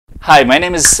Hi, my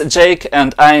name is Jake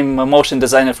and I'm a motion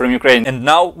designer from Ukraine. And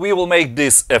now we will make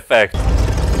this effect.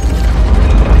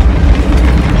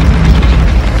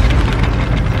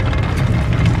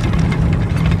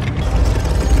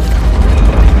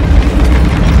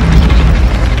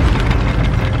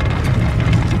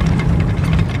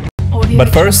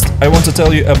 But first, I want to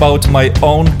tell you about my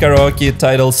own karaoke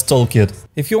titles toolkit.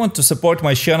 If you want to support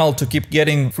my channel to keep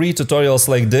getting free tutorials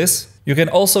like this, you can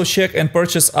also check and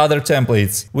purchase other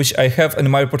templates, which I have in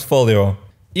my portfolio.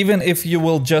 Even if you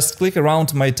will just click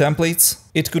around my templates,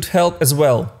 it could help as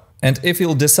well. And if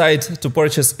you'll decide to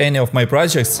purchase any of my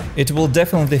projects, it will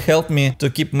definitely help me to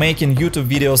keep making YouTube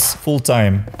videos full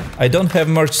time. I don't have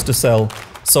merch to sell,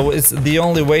 so it's the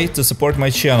only way to support my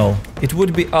channel. It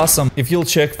would be awesome if you'll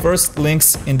check first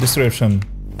links in description.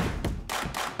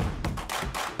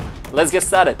 Let's get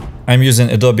started. I'm using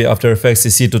Adobe After Effects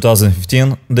CC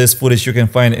 2015. This footage you can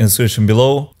find in the description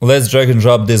below. Let's drag and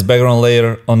drop this background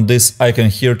layer on this icon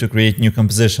here to create new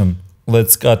composition.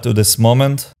 Let's cut to this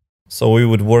moment. So we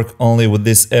would work only with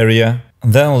this area.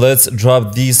 Then let's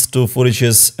drop these two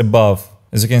footages above.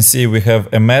 As you can see, we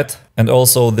have a matte and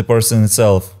also the person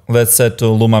itself. Let's set to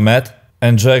Luma Matte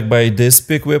and drag by this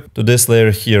pick whip to this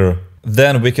layer here.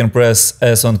 Then we can press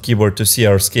S on keyboard to see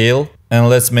our scale. And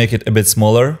let's make it a bit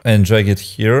smaller and drag it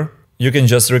here. You can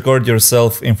just record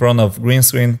yourself in front of green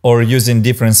screen or using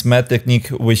difference matte technique,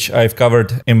 which I've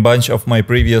covered in a bunch of my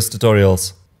previous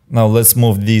tutorials. Now let's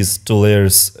move these two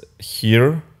layers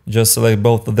here. Just select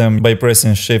both of them by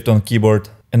pressing Shift on keyboard.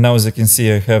 And now as you can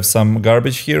see, I have some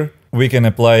garbage here. We can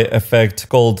apply effect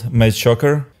called Matte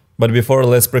Choker. But before,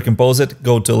 let's pre-compose it.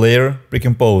 Go to Layer,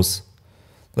 Pre-compose.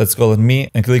 Let's call it Me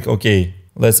and click OK.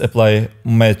 Let's apply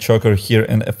Matte Choker here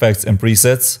in Effects and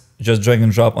Presets. Just drag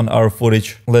and drop on our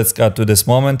footage. Let's cut to this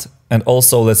moment. And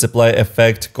also let's apply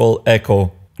effect called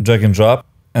Echo. Drag and drop.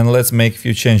 And let's make a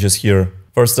few changes here.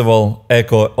 First of all,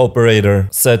 Echo operator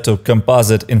set to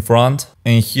composite in front.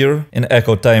 And here in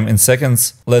Echo time in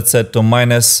seconds, let's set to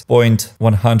minus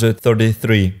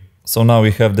 0.133. So now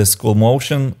we have this cool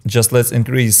motion. Just let's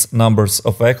increase numbers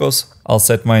of echoes. I'll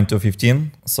set mine to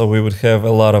 15. So we would have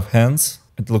a lot of hands.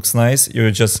 It looks nice. You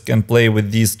just can play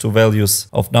with these two values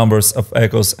of numbers of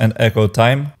echoes and echo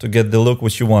time to get the look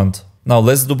which you want. Now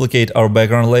let's duplicate our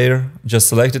background layer. Just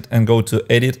select it and go to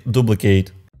Edit,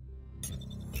 Duplicate.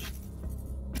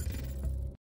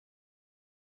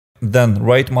 Then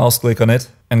right mouse click on it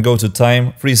and go to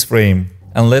Time, Freeze Frame.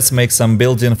 And let's make some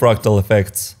built-in fractal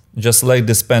effects. Just select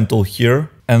this pen tool here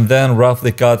and then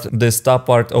roughly cut this top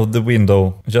part of the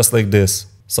window, just like this.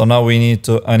 So now we need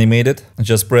to animate it.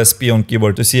 Just press P on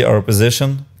keyboard to see our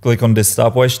position. Click on this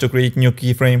stopwatch to create new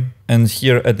keyframe. And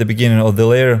here at the beginning of the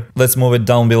layer, let's move it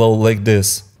down below like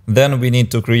this. Then we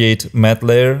need to create matte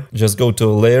layer. Just go to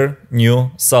Layer,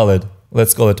 New, Solid.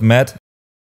 Let's call it Matte.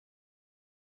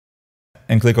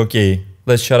 And click OK.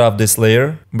 Let's shut off this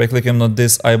layer by clicking on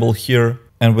this eyeball here.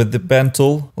 And with the pen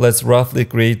tool, let's roughly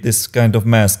create this kind of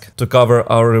mask to cover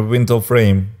our window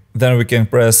frame. Then we can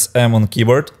press M on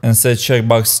keyboard and set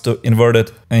checkbox to invert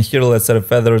it. And here let's set a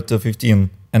feather to 15.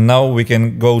 And now we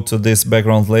can go to this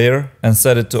background layer and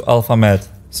set it to alpha matte.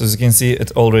 So as you can see,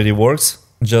 it already works.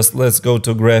 Just let's go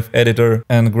to Graph Editor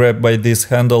and grab by this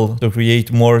handle to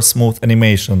create more smooth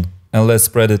animation. And let's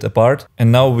spread it apart.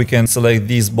 And now we can select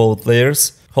these both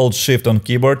layers. Hold Shift on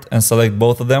keyboard and select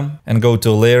both of them and go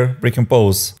to Layer,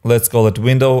 Pre-compose. Let's call it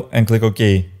Window and click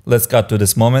OK. Let's cut to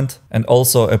this moment and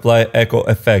also apply Echo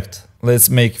effect. Let's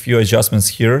make a few adjustments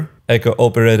here. Echo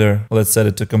operator, let's set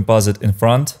it to composite in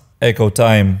front. Echo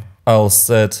time, I'll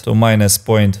set to minus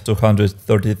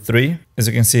 0.233. As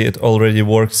you can see, it already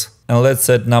works. And let's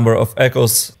set number of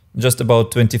echoes just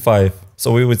about 25.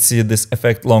 So we would see this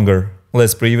effect longer.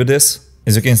 Let's preview this.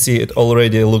 As you can see, it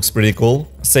already looks pretty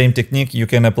cool. Same technique you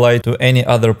can apply to any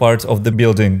other part of the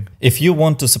building. If you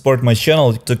want to support my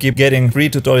channel to keep getting free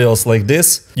tutorials like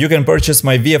this, you can purchase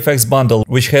my VFX bundle,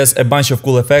 which has a bunch of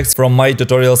cool effects from my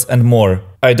tutorials and more.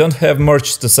 I don't have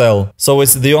merch to sell, so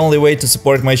it's the only way to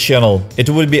support my channel. It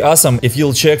would be awesome if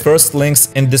you'll check first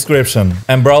links in description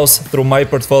and browse through my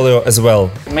portfolio as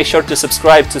well. Make sure to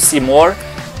subscribe to see more.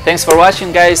 Thanks for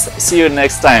watching, guys. See you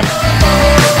next time.